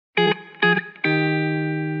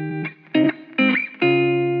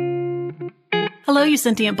Hello, you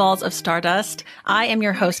sentient balls of stardust. I am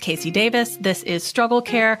your host, Casey Davis. This is Struggle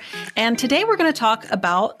Care. And today we're going to talk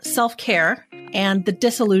about self-care and the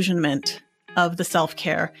disillusionment of the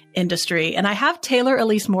self-care industry. And I have Taylor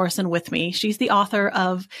Elyse Morrison with me. She's the author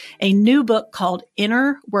of a new book called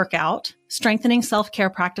Inner Workout, Strengthening Self-Care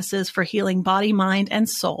Practices for Healing Body, Mind, and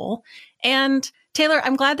Soul. And Taylor,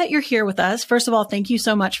 I'm glad that you're here with us. First of all, thank you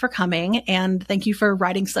so much for coming, and thank you for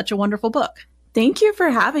writing such a wonderful book. Thank you for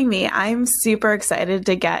having me. I'm super excited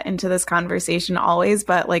to get into this conversation always,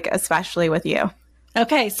 but especially with you.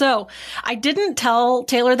 Okay, so I didn't tell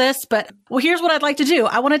Taylor this, but here's what I'd like to do.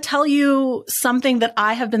 I want to tell you something that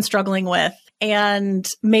I have been struggling with, and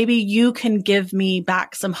maybe you can give me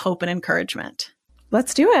back some hope and encouragement.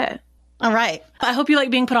 Let's do it. All right. I hope you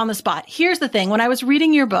like being put on the spot. Here's the thing. When I was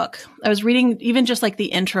reading your book, I was reading even just like the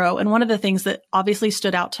intro. And one of the things that obviously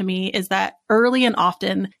stood out to me is that early and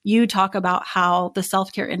often you talk about how the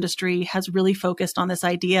self-care industry has really focused on this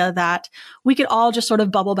idea that we could all just sort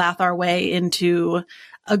of bubble bath our way into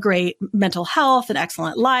a great mental health, an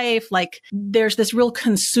excellent life. Like there's this real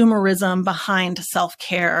consumerism behind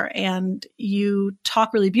self-care. And you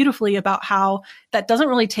talk really beautifully about how that doesn't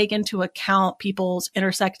really take into account people's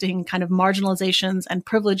intersecting kind of marginalizations and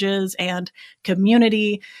privileges and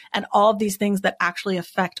community and all of these things that actually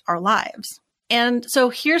affect our lives. And so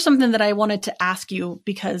here's something that I wanted to ask you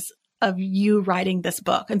because of you writing this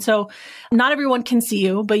book. And so not everyone can see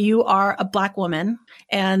you, but you are a Black woman.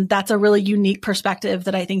 And that's a really unique perspective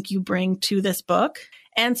that I think you bring to this book.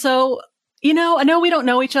 And so, I know we don't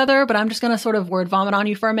know each other, but I'm just going to sort of word vomit on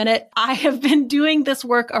you for a minute. I have been doing this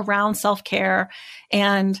work around self-care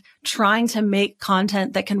and trying to make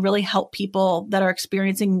content that can really help people that are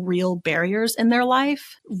experiencing real barriers in their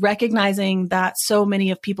life, recognizing that so many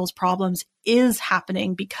of people's problems is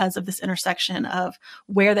happening because of this intersection of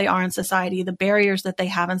where they are in society, the barriers that they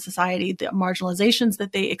have in society, the marginalizations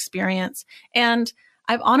that they experience. And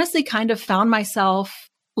I've honestly kind of found myself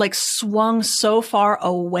swung so far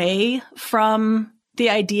away from the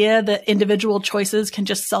idea that individual choices can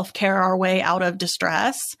just self-care our way out of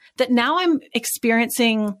distress that now I'm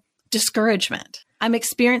experiencing discouragement. I'm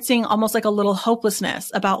experiencing almost like a little hopelessness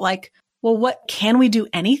about what can we do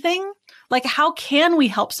anything? How can we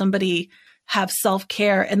help somebody have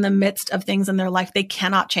self-care in the midst of things in their life they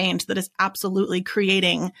cannot change that is absolutely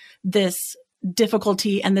creating this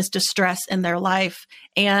difficulty and this distress in their life?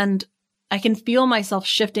 And I can feel myself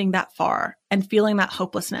shifting that far and feeling that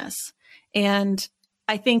hopelessness. And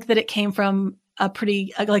I think that it came from a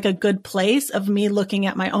pretty, a good place of me looking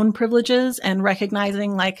at my own privileges and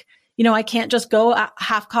recognizing I can't just go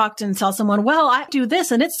half-cocked and tell someone, well, I do this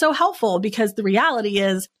and it's so helpful, because the reality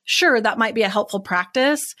is, sure, that might be a helpful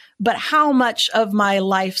practice, but how much of my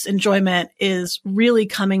life's enjoyment is really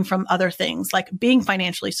coming from other things, like being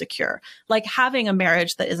financially secure, like having a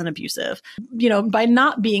marriage that isn't abusive, by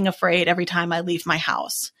not being afraid every time I leave my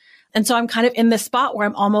house. And so I'm kind of in this spot where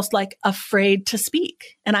I'm almost afraid to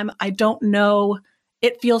speak. And I don't know,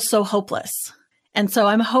 it feels so hopeless. And so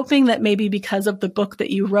I'm hoping that maybe because of the book that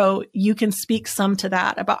you wrote, you can speak some to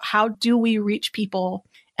that about how do we reach people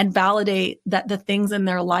and validate that the things in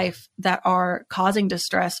their life that are causing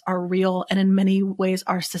distress are real and in many ways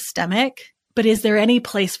are systemic. But is there any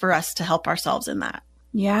place for us to help ourselves in that?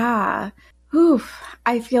 Yeah. Oof,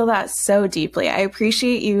 I feel that so deeply. I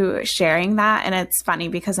appreciate you sharing that. And it's funny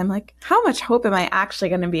because I'm how much hope am I actually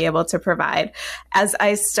going to be able to provide as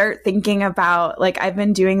I start thinking about, I've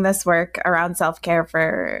been doing this work around self-care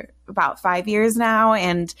for about 5 years now.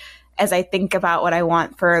 And as I think about what I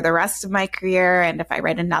want for the rest of my career, and if I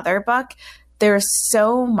write another book, there's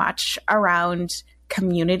so much around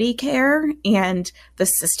community care and the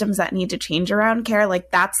systems that need to change around care.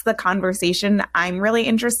 That's the conversation I'm really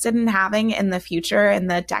interested in having in the future, in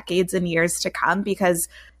the decades and years to come, because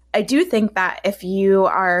I do think that if you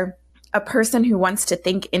are a person who wants to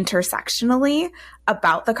think intersectionally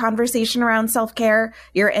about the conversation around self-care,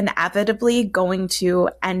 you're inevitably going to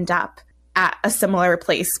end up at a similar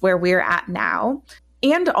place where we're at now.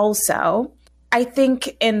 And also, I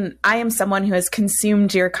think, and I am someone who has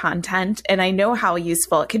consumed your content and I know how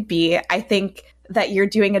useful it could be. I think that you're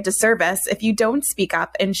doing a disservice if you don't speak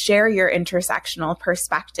up and share your intersectional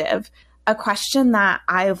perspective. A question that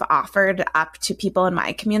I've offered up to people in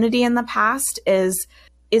my community in the past is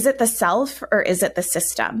it the self or is it the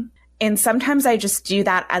system? And sometimes I just do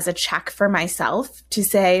that as a check for myself to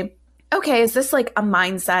say, okay, is this a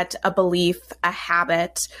mindset, a belief, a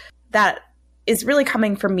habit that is really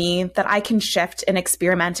coming from me that I can shift and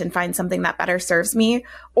experiment and find something that better serves me?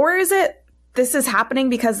 Or is it this is happening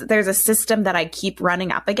because there's a system that I keep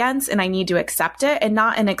running up against and I need to accept it, and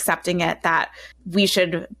not in accepting it that we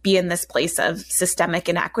should be in this place of systemic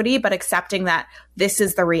inequity, but accepting that this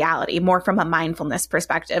is the reality, more from a mindfulness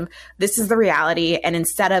perspective. This is the reality. And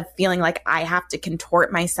instead of feeling like I have to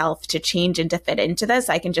contort myself to change and to fit into this,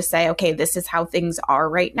 I can just say, okay, this is how things are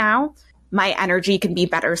right now. My energy can be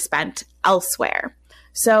better spent elsewhere.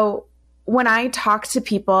 So when I talk to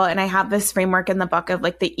people, and I have this framework in the book of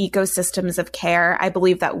like the ecosystems of care, I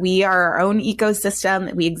believe that we are our own ecosystem,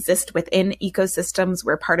 that we exist within ecosystems.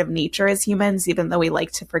 We're part of nature as humans, even though we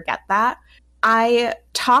like to forget that. I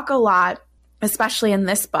talk a lot, especially in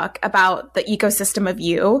this book, about the ecosystem of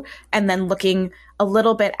you, and then looking a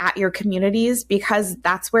little bit at your communities, because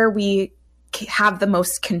that's where we have the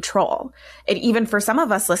most control. And even for some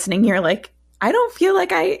of us listening, you're like, I don't feel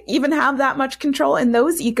like I even have that much control in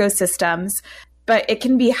those ecosystems, but it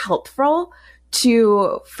can be helpful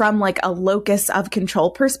to, from like a locus of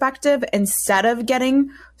control perspective, instead of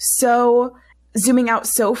getting so zooming out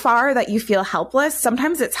so far that you feel helpless.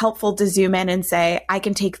 Sometimes it's helpful to zoom in and say, I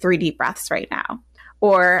can take 3 deep breaths right now,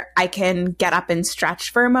 or I can get up and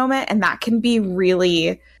stretch for a moment. And that can be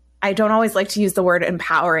really, I don't always like to use the word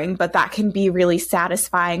empowering, but that can be really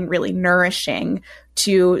satisfying, really nourishing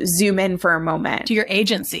to zoom in for a moment. To your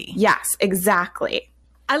agency. Yes, exactly.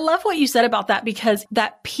 I love what you said about that, because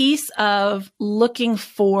that piece of looking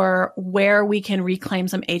for where we can reclaim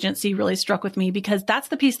some agency really struck with me, because that's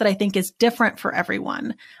the piece that I think is different for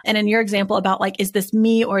everyone. And in your example about like, is this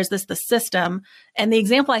me or is this the system? And the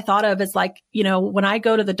example I thought of is like, you know, when I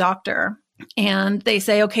go to the doctor, and they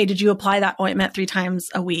say, okay, did you apply that ointment 3 times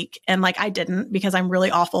a week? And like, I didn't, because I'm really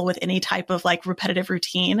awful with any type of like repetitive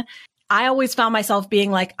routine. I always found myself being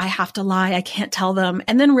like, I have to lie. I can't tell them.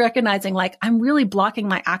 And then recognizing like, I'm really blocking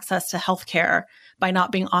my access to healthcare by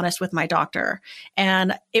not being honest with my doctor.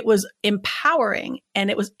 And it was empowering, and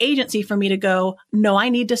it was agency for me to go, no, I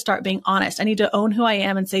need to start being honest. I need to own who I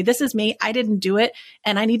am and say, this is me. I didn't do it.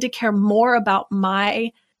 And I need to care more about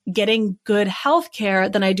my getting good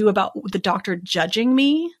healthcare than I do about the doctor judging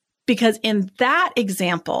me, because in that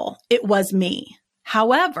example, it was me.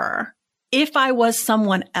 However, if I was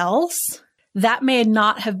someone else, that may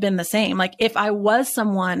not have been the same. Like if I was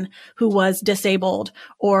someone who was disabled,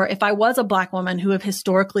 or if I was a Black woman who have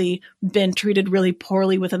historically been treated really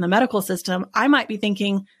poorly within the medical system, I might be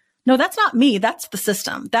thinking, no, that's not me. That's the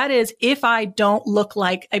system. That is, if I don't look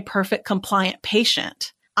like a perfect compliant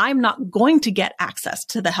patient, I'm not going to get access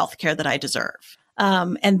to the healthcare that I deserve.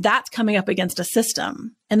 And that's coming up against a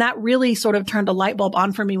system. And that really sort of turned a light bulb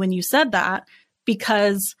on for me when you said that,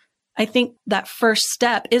 because I think that first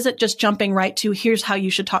step isn't just jumping right to here's how you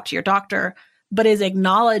should talk to your doctor, but is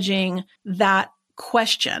acknowledging that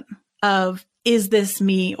question of, is this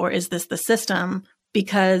me or is this the system?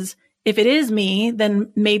 Because if it is me,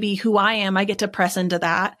 then maybe who I am, I get to press into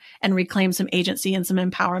that and reclaim some agency and some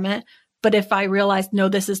empowerment. But if I realize, no,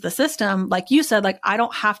 this is the system, like you said, like I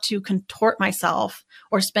don't have to contort myself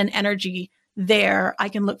or spend energy there. I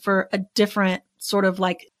can look for a different sort of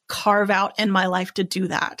like carve out in my life to do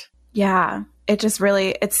that. Yeah, it just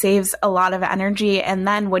really, it saves a lot of energy. And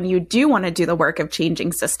then when you do want to do the work of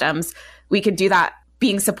changing systems, we could do that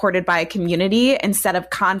being supported by a community instead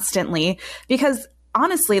of constantly, because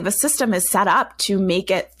honestly, the system is set up to make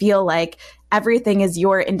it feel like everything is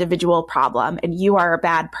your individual problem and you are a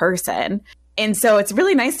bad person. And so it's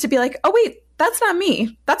really nice to be like, oh, wait, that's not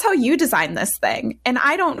me. That's how you designed this thing. And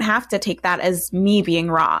I don't have to take that as me being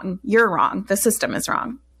wrong. You're wrong. The system is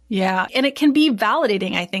wrong. Yeah. And it can be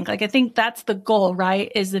validating, I think. Like, I think that's the goal,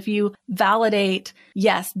 right? Is if you validate,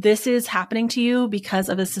 yes, this is happening to you because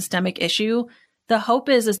of a systemic issue. The hope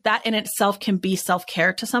is that in itself can be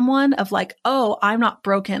self-care to someone of like, oh, I'm not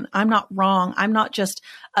broken. I'm not wrong. I'm not just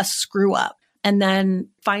a screw up. And then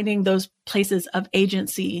finding those places of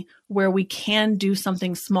agency where we can do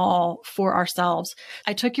something small for ourselves.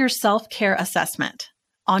 I took your self-care assessment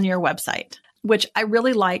on your website, which I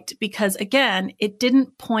really liked because, again, it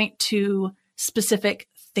didn't point to specific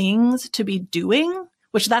things to be doing,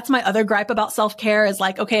 which that's my other gripe about self-care is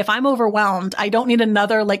like, okay, if I'm overwhelmed, I don't need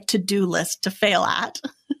another like to-do list to fail at.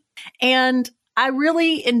 And I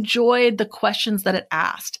really enjoyed the questions that it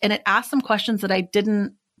asked. And it asked some questions that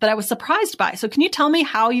I was surprised by. So can you tell me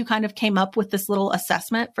how you kind of came up with this little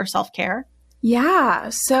assessment for self-care? Yeah.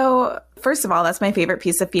 So first of all, that's my favorite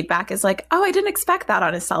piece of feedback is like, oh, I didn't expect that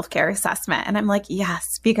on a self-care assessment. And I'm like,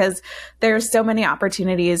 yes, because there's so many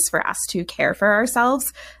opportunities for us to care for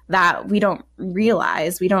ourselves that we don't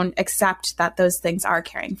realize, we don't accept that those things are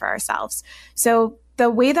caring for ourselves. So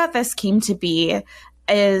the way that this came to be,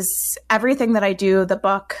 is everything that I do, the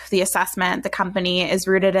book, the assessment, the company, is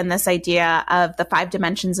rooted in this idea of the 5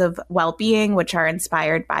 dimensions of well-being, which are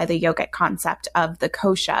inspired by the yogic concept of the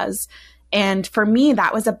koshas. And for me,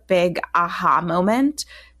 that was a big aha moment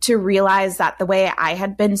to realize that the way I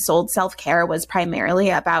had been sold self-care was primarily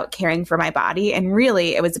about caring for my body. And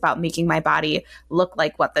really, it was about making my body look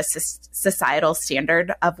like what the societal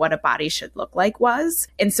standard of what a body should look like was.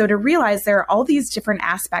 And so to realize there are all these different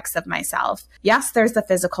aspects of myself. Yes, there's the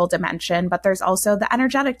physical dimension, but there's also the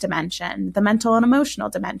energetic dimension, the mental and emotional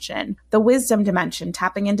dimension, the wisdom dimension,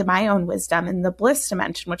 tapping into my own wisdom, and the bliss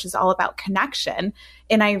dimension, which is all about connection.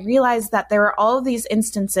 And I realized that there were all of these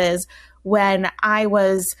instances when I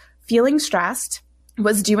was feeling stressed,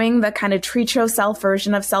 was doing the kind of treat yourself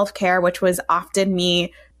version of self-care, which was often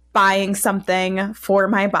me buying something for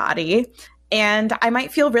my body. And I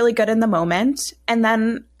might feel really good in the moment. And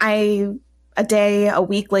then a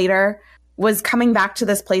week later, was coming back to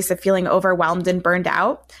this place of feeling overwhelmed and burned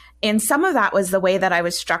out. And some of that was the way that I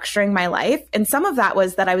was structuring my life. And some of that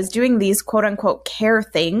was that I was doing these quote unquote care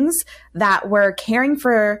things that were caring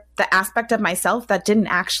for the aspect of myself that didn't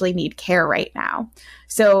actually need care right now.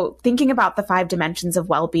 So thinking about the 5 dimensions of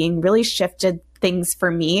well-being really shifted things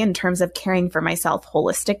for me in terms of caring for myself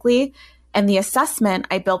holistically. And the assessment,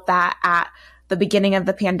 I built that at the beginning of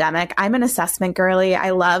the pandemic. I'm an assessment girly.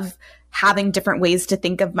 I love having different ways to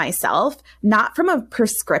think of myself, not from a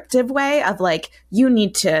prescriptive way of like, you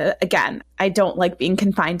need to, again, I don't like being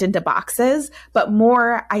confined into boxes, but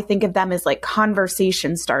more I think of them as like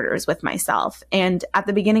conversation starters with myself. And at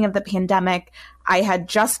the beginning of the pandemic, I had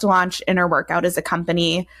just launched Inner Workout as a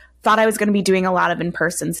company, thought I was going to be doing a lot of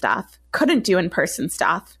in-person stuff, couldn't do in-person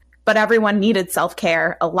stuff, but everyone needed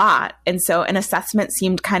self-care a lot. And so an assessment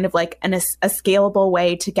seemed kind of like a scalable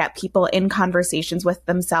way to get people in conversations with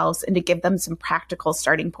themselves and to give them some practical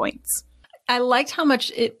starting points. I liked how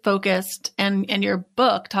much it focused, and your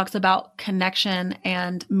book talks about connection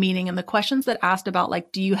and meaning, and the questions that asked about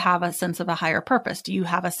like, do you have a sense of a higher purpose? Do you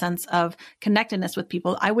have a sense of connectedness with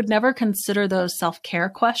people? I would never consider those self-care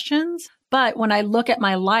questions. But when I look at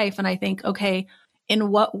my life and I think, okay, in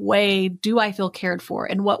what way do I feel cared for?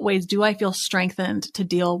 In what ways do I feel strengthened to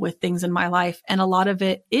deal with things in my life? And a lot of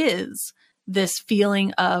it is this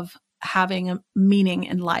feeling of having a meaning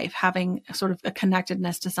in life, having sort of a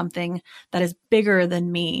connectedness to something that is bigger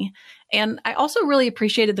than me. And I also really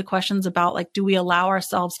appreciated the questions about like, do we allow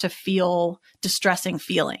ourselves to feel distressing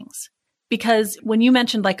feelings? Because when you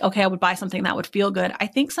mentioned like, okay, I would buy something that would feel good, I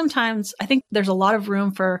think there's a lot of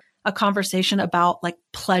room for a conversation about like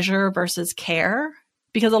pleasure versus care.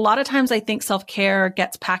 Because a lot of times I think self-care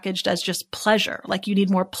gets packaged as just pleasure, like you need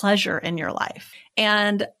more pleasure in your life.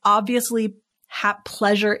 And obviously,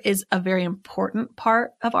 pleasure is a very important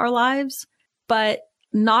part of our lives, but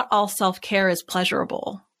not all self-care is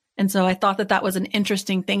pleasurable. And so I thought that was an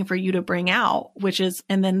interesting thing for you to bring out,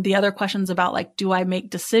 and then the other questions about like, do I make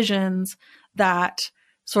decisions that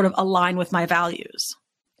sort of align with my values?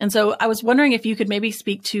 And so I was wondering if you could maybe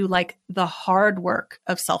speak to like the hard work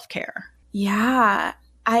of self-care. Yeah,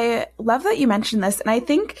 I love that you mentioned this. And I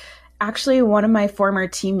think actually one of my former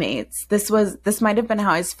teammates, this might have been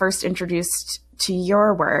how I was first introduced to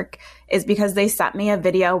your work, is because they sent me a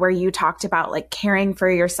video where you talked about like caring for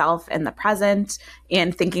yourself in the present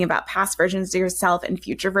and thinking about past versions of yourself and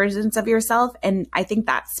future versions of yourself. And I think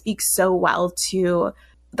that speaks so well to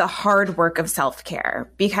the hard work of self-care,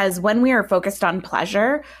 because when we are focused on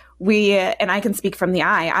pleasure, and I can speak from the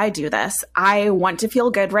I do this. I want to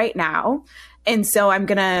feel good right now. And so I'm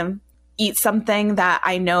going to eat something that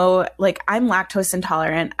I know, like I'm lactose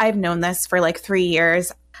intolerant. I've known this for like 3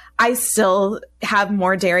 years. I still have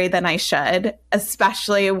more dairy than I should,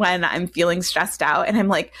 especially when I'm feeling stressed out. And I'm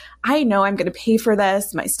like, I know I'm going to pay for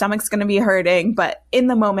this. My stomach's going to be hurting. But in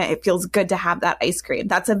the moment, it feels good to have that ice cream.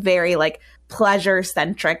 That's a very like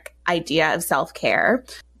pleasure-centric idea of self-care.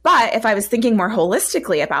 But if I was thinking more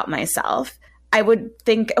holistically about myself, I would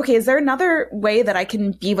think, okay, is there another way that I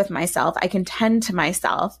can be with myself? I can tend to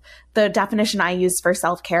myself. The definition I use for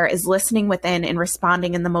self-care is listening within and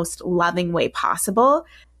responding in the most loving way possible.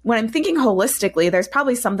 When I'm thinking holistically, there's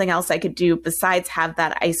probably something else I could do besides have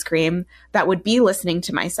that ice cream that would be listening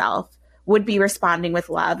to myself, would be responding with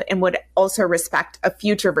love, and would also respect a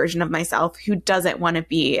future version of myself who doesn't want to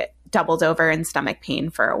be doubled over in stomach pain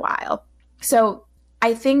for a while. So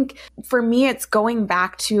I think for me, it's going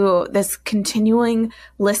back to this continuing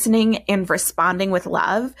listening and responding with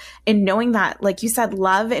love, and knowing that, like you said,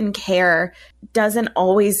 love and care doesn't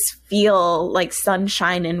always feel like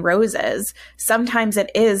sunshine and roses. Sometimes it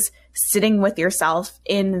is sitting with yourself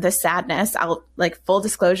in the sadness. Full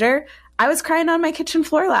disclosure, I was crying on my kitchen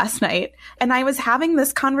floor last night, and I was having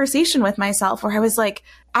this conversation with myself where I was like,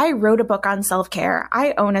 I wrote a book on self-care.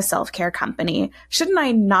 I own a self-care company. Shouldn't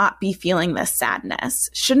I not be feeling this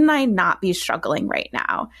sadness? Shouldn't I not be struggling right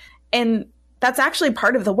now? And that's actually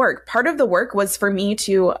part of the work. Part of the work was for me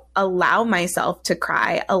to allow myself to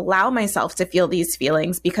cry, allow myself to feel these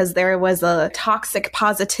feelings, because there was a toxic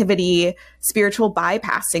positivity, spiritual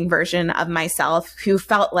bypassing version of myself who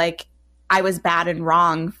felt like I was bad and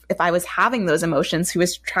wrong if I was having those emotions, who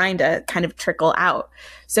was trying to kind of trickle out.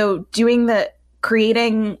 So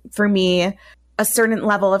creating for me a certain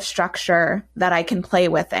level of structure that I can play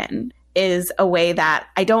within is a way that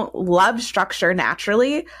I don't love structure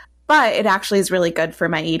naturally, but it actually is really good for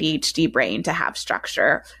my ADHD brain to have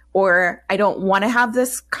structure. Or I don't want to have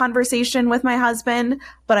this conversation with my husband,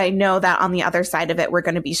 but I know that on the other side of it, we're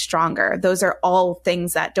going to be stronger. Those are all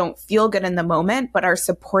things that don't feel good in the moment, but are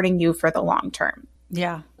supporting you for the long term.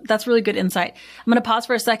 Yeah, that's really good insight. I'm going to pause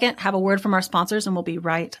for a second, have a word from our sponsors, and we'll be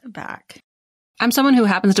right back. I'm someone who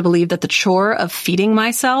happens to believe that the chore of feeding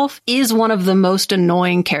myself is one of the most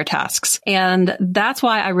annoying care tasks. And that's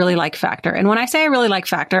why I really like Factor. And when I say I really like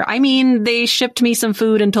Factor, I mean they shipped me some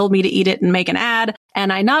food and told me to eat it and make an ad.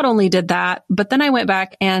 And I not only did that, but then I went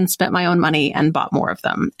back and spent my own money and bought more of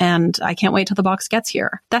them. And I can't wait till the box gets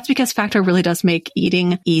here. That's because Factor really does make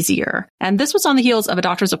eating easier. And this was on the heels of a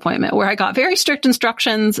doctor's appointment where I got very strict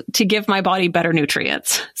instructions to give my body better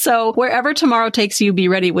nutrients. So wherever tomorrow takes you, be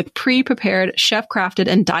ready with pre-prepared, chef-crafted,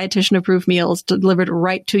 and dietitian-approved meals delivered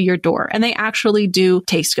right to your door. And they actually do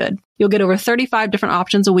taste good. You'll get over 35 different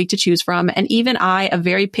options a week to choose from. And even I, a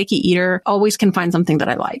very picky eater, always can find something that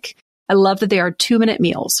I like. I love that they are 2-minute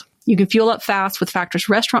meals. You can fuel up fast with Factor's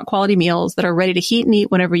restaurant quality meals that are ready to heat and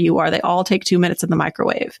eat whenever you are. They all take 2 minutes in the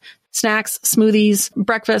microwave. Snacks, smoothies,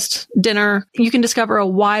 breakfast, dinner. You can discover a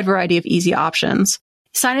wide variety of easy options.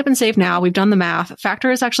 Sign up and save now. We've done the math.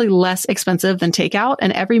 Factor is actually less expensive than takeout,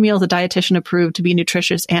 and every meal is a dietitian approved to be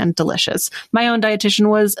nutritious and delicious. My own dietitian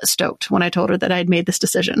was stoked when I told her that I had made this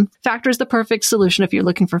decision. Factor is the perfect solution if you're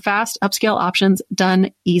looking for fast, upscale options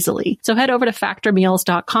done easily. So head over to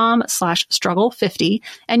factormeals.com/struggle50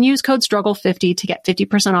 and use code struggle50 to get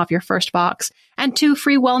 50% off your first box and 2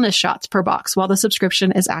 free wellness shots per box while the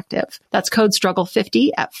subscription is active. That's code struggle50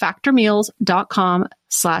 at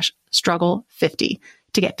factormeals.com/struggle50.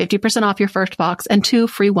 to get 50% off your first box and 2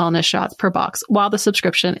 free wellness shots per box while the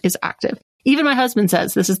subscription is active. Even my husband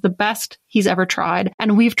says this is the best he's ever tried,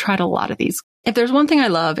 and we've tried a lot of these. If there's one thing I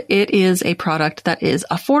love, it is a product that is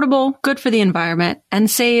affordable, good for the environment,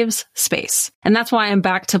 and saves space. And that's why I'm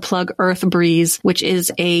back to plug Earth Breeze, which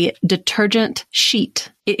is a detergent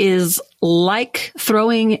sheet. It is like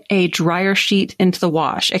throwing a dryer sheet into the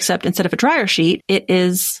wash, except instead of a dryer sheet, it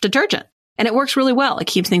is detergent. And it works really well. It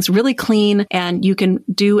keeps things really clean, and you can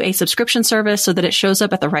do a subscription service so that it shows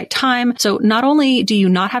up at the right time. So not only do you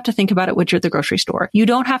not have to think about it when you're at the grocery store, you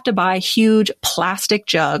don't have to buy huge plastic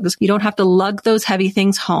jugs. You don't have to lug those heavy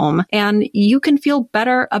things home, and you can feel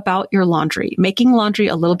better about your laundry. Making laundry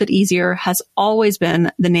a little bit easier has always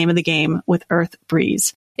been the name of the game with Earth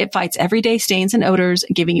Breeze. It fights everyday stains and odors,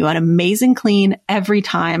 giving you an amazing clean every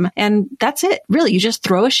time. And that's it. Really, you just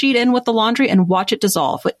throw a sheet in with the laundry and watch it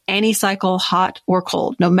dissolve with any cycle, hot or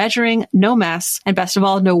cold. No measuring, no mess, and best of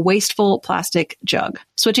all, no wasteful plastic jug.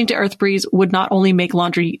 Switching to Earth Breeze would not only make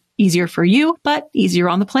laundry easier for you, but easier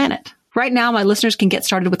on the planet. Right now, my listeners can get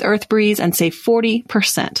started with Earth Breeze and save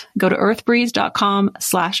 40%. Go to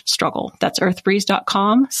earthbreeze.com/struggle. That's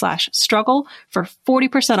earthbreeze.com/struggle for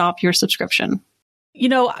 40% off your subscription. You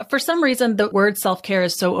know, for some reason, the word self-care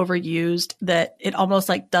is so overused that it almost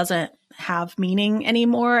like doesn't have meaning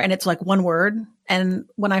anymore. And it's like one word. And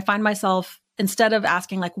when I find myself, instead of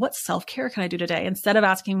asking like, what self-care can I do today? Instead of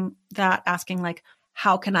asking like,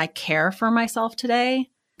 how can I care for myself today?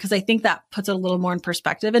 Because I think that puts it a little more in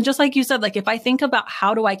perspective. And just like you said, like if I think about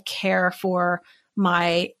how do I care for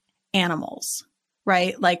my animals,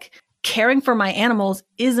 right? Like caring for my animals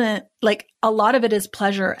isn't like, a lot of it is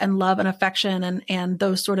pleasure and love and affection and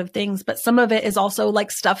those sort of things. But some of it is also like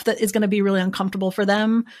stuff that is going to be really uncomfortable for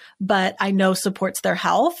them, but I know supports their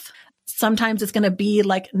health. Sometimes it's going to be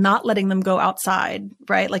like not letting them go outside,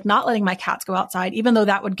 right? Like not letting my cats go outside, even though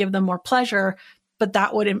that would give them more pleasure, but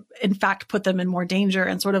that would in fact put them in more danger,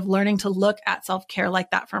 and sort of learning to look at self-care like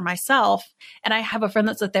that for myself. And I have a friend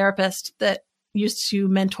that's a therapist that used to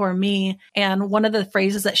mentor me. And one of the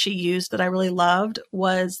phrases that she used that I really loved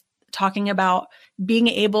was talking about being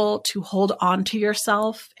able to hold on to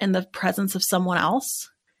yourself in the presence of someone else.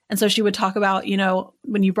 And so she would talk about, you know,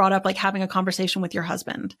 when you brought up like having a conversation with your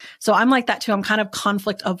husband. So I'm like that too. I'm kind of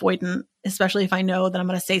conflict avoidant, especially if I know that I'm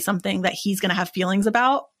going to say something that he's going to have feelings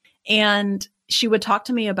about. And she would talk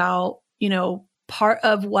to me about, part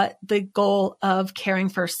of what the goal of caring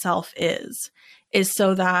for self is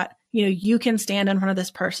so that, you can stand in front of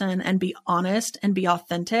this person and be honest and be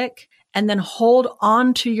authentic and then hold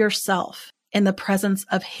on to yourself in the presence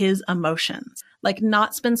of his emotions. Like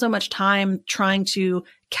not spend so much time trying to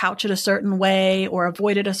couch it a certain way or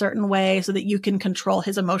avoid it a certain way so that you can control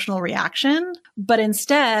his emotional reaction. But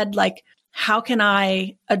instead, like, how can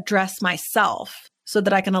I address myself so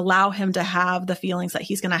that I can allow him to have the feelings that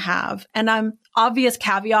he's going to have? And I'm obvious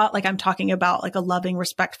caveat, like I'm talking about like a loving,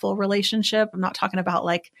 respectful relationship. I'm not talking about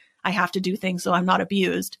like, I have to do things so I'm not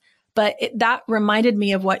abused. But that reminded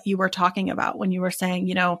me of what you were talking about when you were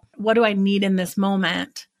saying, what do I need in this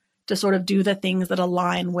moment to sort of do the things that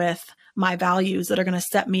align with my values that are going to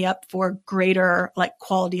set me up for greater like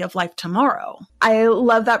quality of life tomorrow. I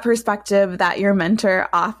love that perspective that your mentor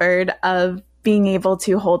offered of being able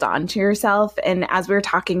to hold on to yourself. And as we were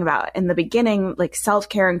talking about in the beginning, like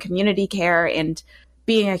self-care and community care and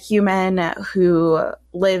being a human who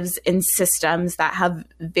lives in systems that have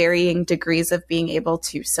varying degrees of being able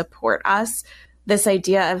to support us, this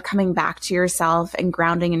idea of coming back to yourself and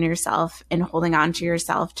grounding in yourself and holding on to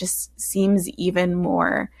yourself just seems even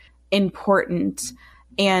more important.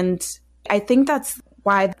 And I think that's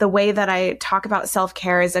why the way that I talk about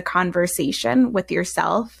self-care is a conversation with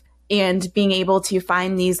yourself and being able to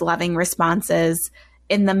find these loving responses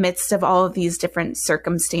in the midst of all of these different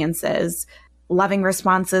circumstances, loving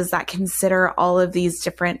responses that consider all of these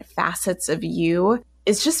different facets of you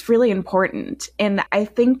is just really important. And I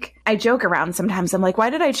think I joke around sometimes. I'm like, why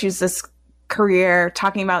did I choose this career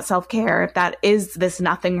talking about self-care that is this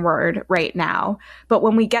nothing word right now? But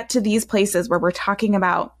when we get to these places where we're talking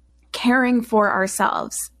about caring for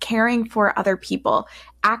ourselves, caring for other people,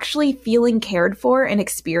 actually feeling cared for and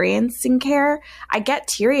experiencing care, I get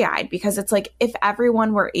teary-eyed because it's like if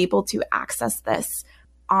everyone were able to access this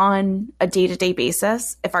on a day-to-day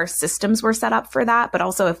basis, if our systems were set up for that, but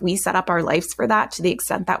also if we set up our lives for that to the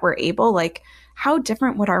extent that we're able, like how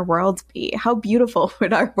different would our world be? How beautiful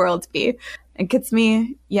would our world be? It gets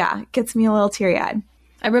me a little teary-eyed.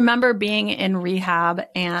 I remember being in rehab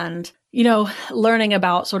and, learning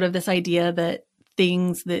about sort of this idea that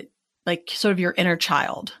things that like sort of your inner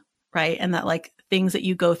child, right? And that like things that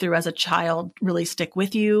you go through as a child really stick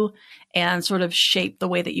with you and sort of shape the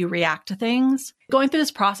way that you react to things. Going through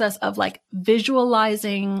this process of like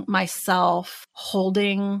visualizing myself,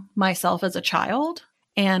 holding myself as a child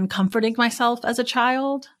and comforting myself as a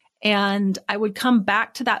child. And I would come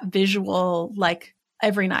back to that visual like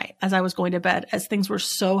every night as I was going to bed, as things were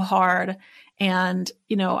so hard. And,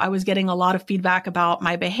 I was getting a lot of feedback about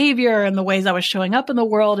my behavior and the ways I was showing up in the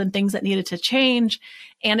world and things that needed to change.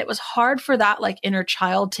 And it was hard for that like inner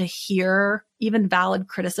child to hear even valid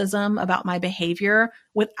criticism about my behavior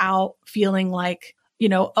without feeling like,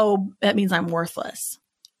 oh, that means I'm worthless.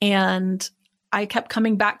 And I kept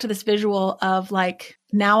coming back to this visual of like,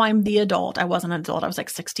 now I'm the adult. I wasn't an adult. I was like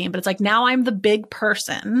 16, but it's like, now I'm the big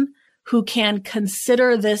person who can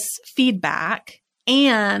consider this feedback.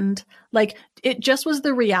 And like, it just was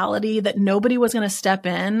the reality that nobody was going to step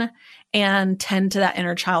in and tend to that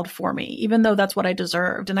inner child for me, even though that's what I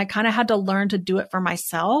deserved. And I kind of had to learn to do it for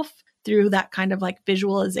myself through that kind of like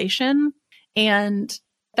visualization. And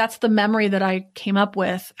that's the memory that I came up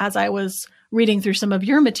with as I was reading through some of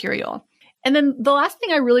your material. And then the last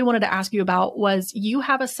thing I really wanted to ask you about was you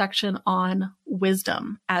have a section on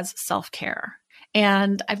wisdom as self-care.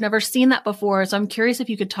 And I've never seen that before. So I'm curious if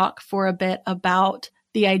you could talk for a bit about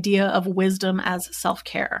the idea of wisdom as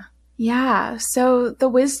self-care. Yeah. So the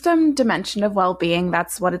wisdom dimension of well-being,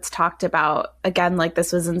 that's what it's talked about. Again, like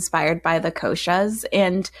this was inspired by the koshas.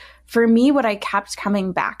 And for me, what I kept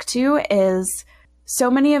coming back to is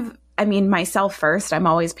so many of, myself first, I'm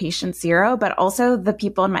always patient zero, but also the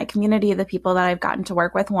people in my community, the people that I've gotten to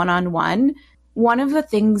work with one-on-one. One of the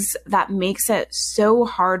things that makes it so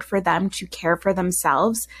hard for them to care for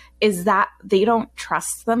themselves is that they don't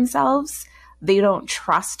trust themselves. They don't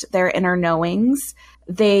trust their inner knowings.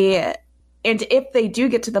 And if they do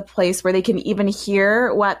get to the place where they can even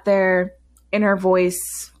hear what their inner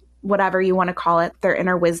voice, whatever you want to call it, their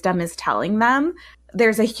inner wisdom is telling them,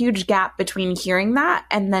 there's a huge gap between hearing that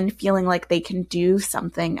and then feeling like they can do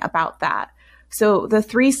something about that. So the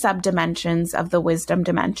three subdimensions of the wisdom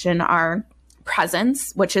dimension are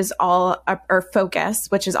presence, which is or focus,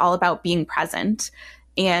 which is all about being present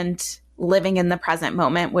and living in the present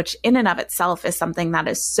moment, which in and of itself is something that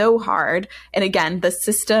is so hard. And again, the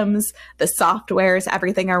systems, the softwares,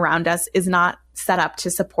 everything around us is not set up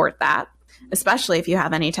to support that, especially if you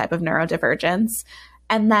have any type of neurodivergence.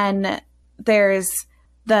 And then there's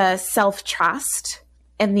the self-trust.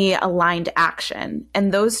 and the aligned action.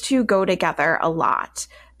 And those two go together a lot.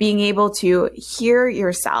 Being able to hear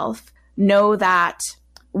yourself, know that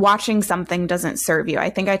watching something doesn't serve you. I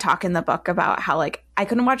think I talk in the book about how like I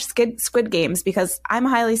couldn't watch Squid Games because I'm a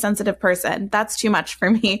highly sensitive person. That's too much for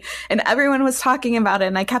me. And everyone was talking about it.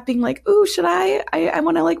 And I kept being like, ooh, should I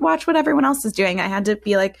want to like watch what everyone else is doing. I had to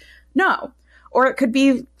be like, no. Or it could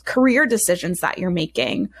be career decisions that you're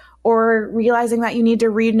making, or realizing that you need to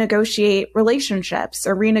renegotiate relationships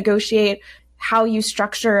or renegotiate how you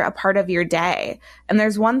structure a part of your day. And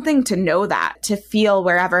there's one thing to know that, to feel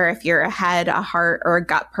wherever, if you're a head, a heart, or a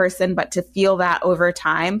gut person, but to feel that over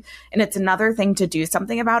time. And it's another thing to do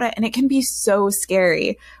something about it. And it can be so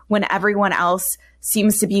scary when everyone else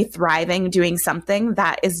seems to be thriving doing something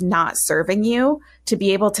that is not serving you, to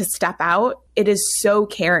be able to step out. It is so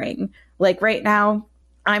caring. Like right now,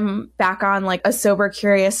 I'm back on like a sober,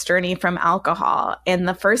 curious journey from alcohol. And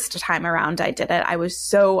the first time around I did it, I was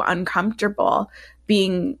so uncomfortable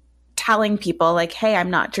telling people like, hey,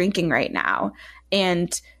 I'm not drinking right now.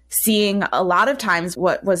 And seeing a lot of times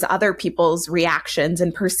what was other people's reactions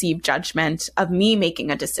and perceived judgment of me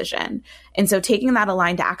making a decision. And so taking that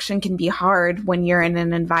aligned action can be hard when you're in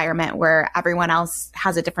an environment where everyone else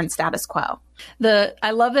has a different status quo.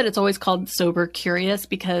 I love that it's always called sober curious,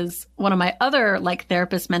 because one of my other like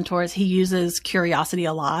therapist mentors, he uses curiosity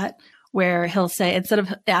a lot, where he'll say, instead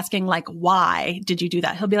of asking like, why did you do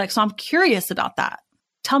that? He'll be like, so I'm curious about that.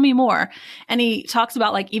 Tell me more. And he talks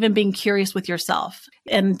about like even being curious with yourself.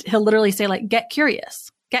 And he'll literally say like, get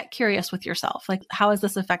curious with yourself. Like, how is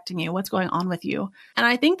this affecting you? What's going on with you? And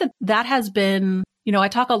I think that has been, I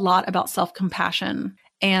talk a lot about self-compassion,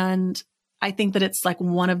 and I think that it's like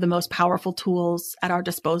one of the most powerful tools at our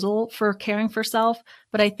disposal for caring for self.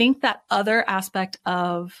 But I think that other aspect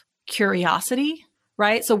of curiosity,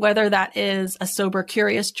 right? So whether that is a sober,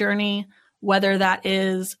 curious journey, whether that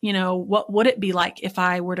is, what would it be like if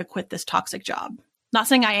I were to quit this toxic job? Not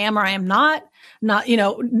saying I am or I am not,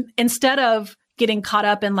 instead of getting caught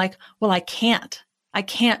up in like, well, I can't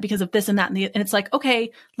because of this and that. And it's like, okay,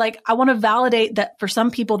 like I want to validate that for some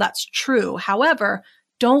people that's true. However,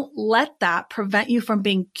 don't let that prevent you from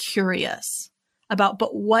being curious about,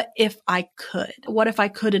 but what if I could? What if I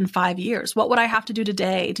could in 5 years? What would I have to do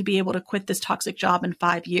today to be able to quit this toxic job in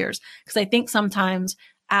 5 years? Because I think sometimes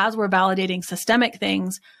as we're validating systemic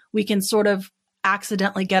things, we can sort of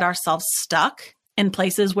accidentally get ourselves stuck in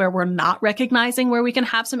places where we're not recognizing where we can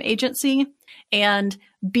have some agency, and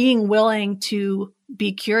being willing to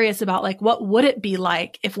be curious about like, what would it be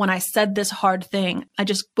like if when I said this hard thing, I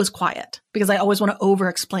just was quiet, because I always want to over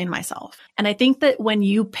explain myself. And I think that when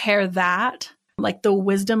you pair that, like the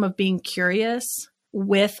wisdom of being curious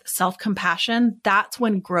with self-compassion, that's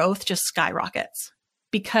when growth just skyrockets.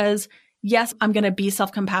 Because yes, I'm going to be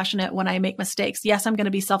self-compassionate when I make mistakes. Yes, I'm going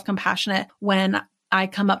to be self-compassionate when I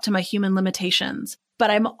come up to my human limitations.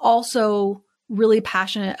 But I'm also really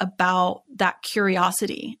passionate about that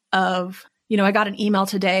curiosity of, I got an email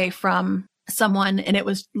today from someone, and it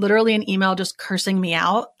was literally an email just cursing me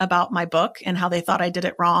out about my book and how they thought I did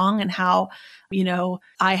it wrong, and how,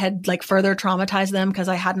 I had like further traumatized them because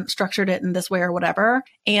I hadn't structured it in this way or whatever.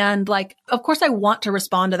 And like, of course I want to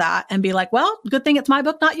respond to that and be like, well, good thing it's my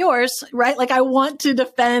book, not yours, right? Like I want to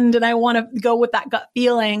defend and I want to go with that gut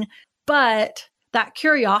feeling. But that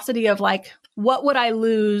curiosity of like, what would I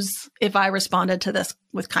lose if I responded to this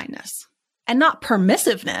with kindness and not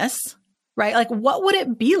permissiveness, right? Like, what would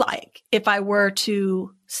it be like if I were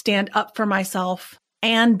to stand up for myself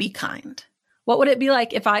and be kind? What would it be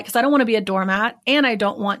like because I don't want to be a doormat, and I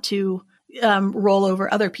don't want to roll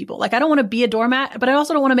over other people. Like, I don't want to be a doormat, but I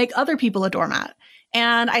also don't want to make other people a doormat.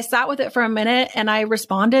 And I sat with it for a minute and I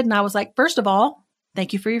responded, and I was like, first of all,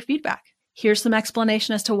 thank you for your feedback. Here's some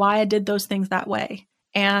explanation as to why I did those things that way.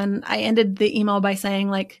 And I ended the email by saying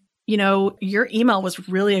like, your email was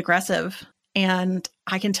really aggressive, and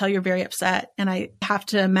I can tell you're very upset. And I have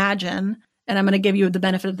to imagine, and I'm going to give you the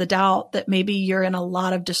benefit of the doubt, that maybe you're in a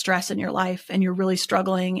lot of distress in your life and you're really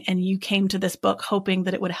struggling, and you came to this book hoping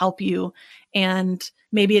that it would help you. And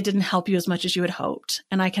maybe it didn't help you as much as you had hoped.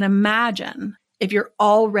 And I can imagine if you're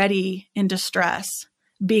already in distress,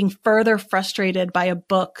 being further frustrated by a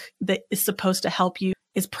book that is supposed to help you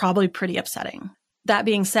is probably pretty upsetting. That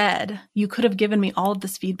being said, you could have given me all of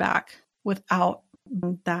this feedback without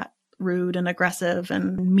that rude and aggressive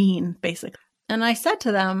and mean, basically. And I said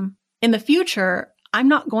to them, in the future, I'm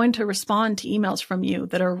not going to respond to emails from you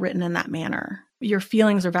that are written in that manner. Your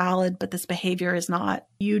feelings are valid, but this behavior is not.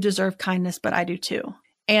 You deserve kindness, but I do too.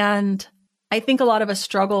 And I think a lot of us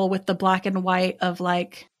struggle with the black and white of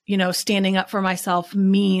like, standing up for myself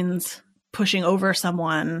means pushing over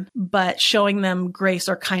someone, but showing them grace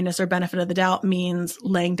or kindness or benefit of the doubt means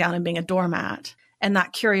laying down and being a doormat. And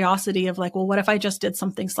that curiosity of like, well, what if I just did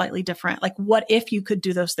something slightly different? Like, what if you could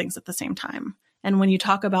do those things at the same time? And when you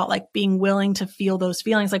talk about like being willing to feel those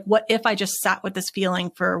feelings, like what if I just sat with this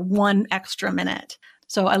feeling for 1 extra minute?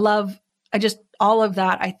 So all of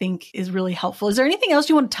that I think is really helpful. Is there anything else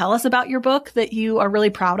you want to tell us about your book that you are really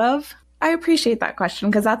proud of? I appreciate that question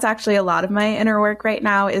because that's actually a lot of my inner work right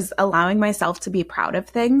now is allowing myself to be proud of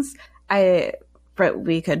things.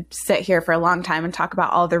 We could sit here for a long time and talk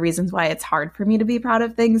about all the reasons why it's hard for me to be proud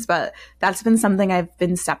of things, but that's been something I've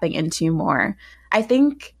been stepping into more. I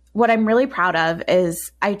think what I'm really proud of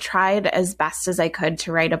is I tried as best as I could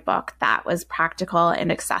to write a book that was practical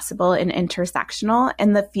and accessible and intersectional.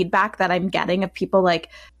 And the feedback that I'm getting of people like,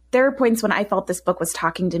 there are points when I felt this book was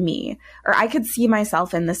talking to me, or I could see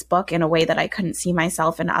myself in this book in a way that I couldn't see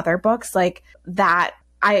myself in other books. Like that,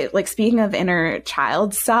 speaking of inner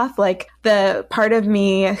child stuff, like the part of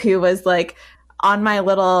me who was like on my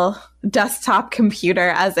little desktop computer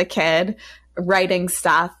as a kid writing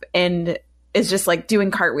stuff and is just like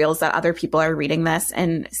doing cartwheels that other people are reading this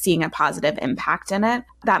and seeing a positive impact in it.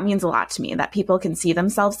 That means a lot to me, that people can see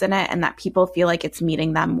themselves in it and that people feel like it's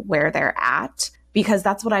meeting them where they're at, because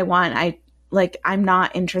that's what I want. I'm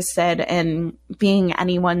not interested in being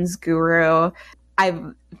anyone's guru.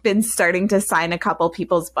 I've been starting to sign a couple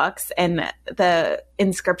people's books, and the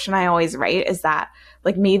inscription I always write is that,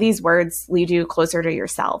 like, may these words lead you closer to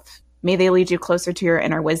yourself. May they lead you closer to your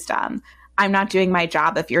inner wisdom. I'm not doing my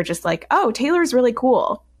job if you're just like, oh, Taylor's really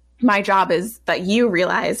cool. My job is that you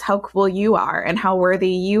realize how cool you are and how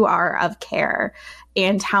worthy you are of care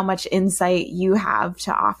and how much insight you have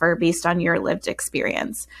to offer based on your lived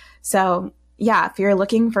experience. So yeah, if you're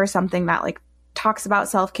looking for something that like talks about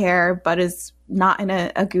self-care, but is not in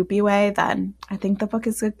a goopy way, then I think the book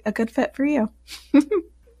is a good fit for you.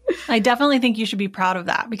 I definitely think you should be proud of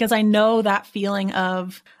that, because I know that feeling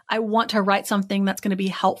of, I want to write something that's going to be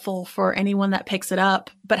helpful for anyone that picks it up.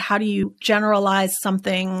 But how do you generalize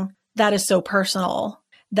something that is so personal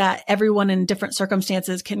that everyone in different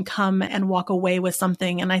circumstances can come and walk away with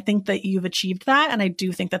something? And I think that you've achieved that. And I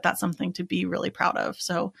do think that that's something to be really proud of.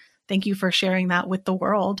 So thank you for sharing that with the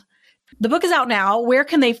world. The book is out now. Where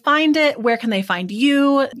can they find it? Where can they find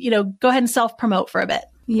you? Go ahead and self-promote for a bit.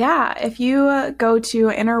 Yeah, if you go to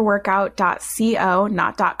innerworkout.co,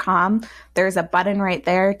 not .com, there's a button right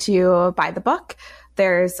there to buy the book.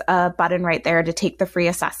 There's a button right there to take the free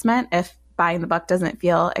assessment if buying the book doesn't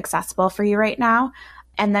feel accessible for you right now.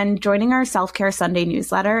 And then joining our Self-Care Sunday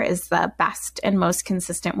newsletter is the best and most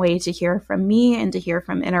consistent way to hear from me and to hear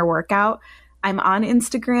from Inner Workout. I'm on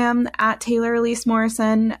Instagram at Taylor Elyse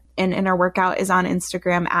Morrison, and Inner Workout is on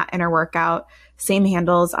Instagram at Inner Workout. Same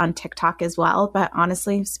handles on TikTok as well. But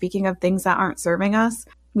honestly, speaking of things that aren't serving us,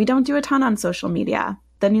 we don't do a ton on social media.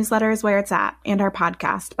 The newsletter is where it's at, and our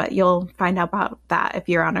podcast, but you'll find out about that if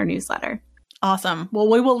you're on our newsletter. Awesome. Well,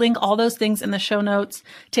 we will link all those things in the show notes.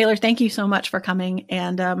 Taylor, thank you so much for coming.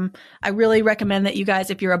 And I really recommend that you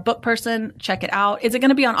guys, if you're a book person, check it out. Is it going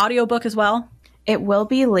to be on audiobook as well? It will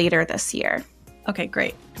be later this year. Okay,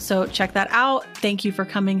 great. So check that out. Thank you for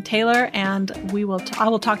coming, Taylor. And I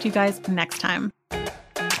will talk to you guys next time.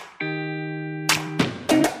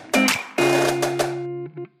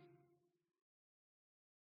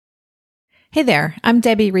 Hey there, I'm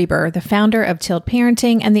Debbie Reber, the founder of Tilt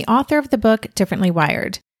Parenting and the author of the book Differently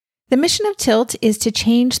Wired. The mission of Tilt is to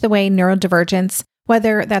change the way neurodivergence,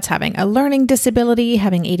 whether that's having a learning disability,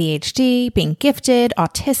 having ADHD, being gifted,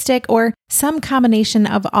 autistic, or some combination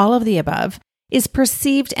of all of the above, is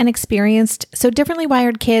perceived and experienced so differently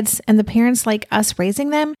wired kids and the parents like us raising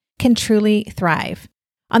them can truly thrive.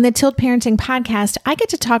 On the Tilt Parenting podcast, I get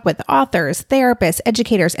to talk with authors, therapists,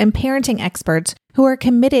 educators, and parenting experts who are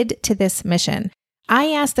committed to this mission.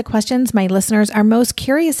 I ask the questions my listeners are most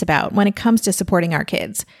curious about when it comes to supporting our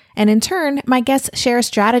kids. And in turn, my guests share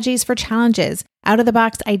strategies for challenges,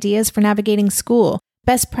 out-of-the-box ideas for navigating school,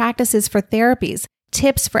 best practices for therapies,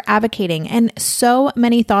 tips for advocating, and so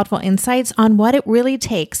many thoughtful insights on what it really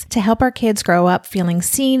takes to help our kids grow up feeling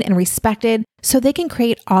seen and respected so they can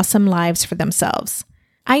create awesome lives for themselves.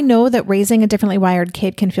 I know that raising a differently wired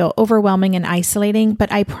kid can feel overwhelming and isolating,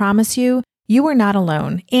 but I promise you, you are not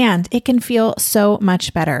alone, and it can feel so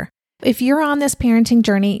much better. If you're on this parenting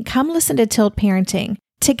journey, come listen to Tilt Parenting.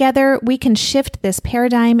 Together, we can shift this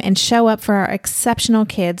paradigm and show up for our exceptional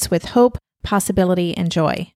kids with hope, possibility, and joy.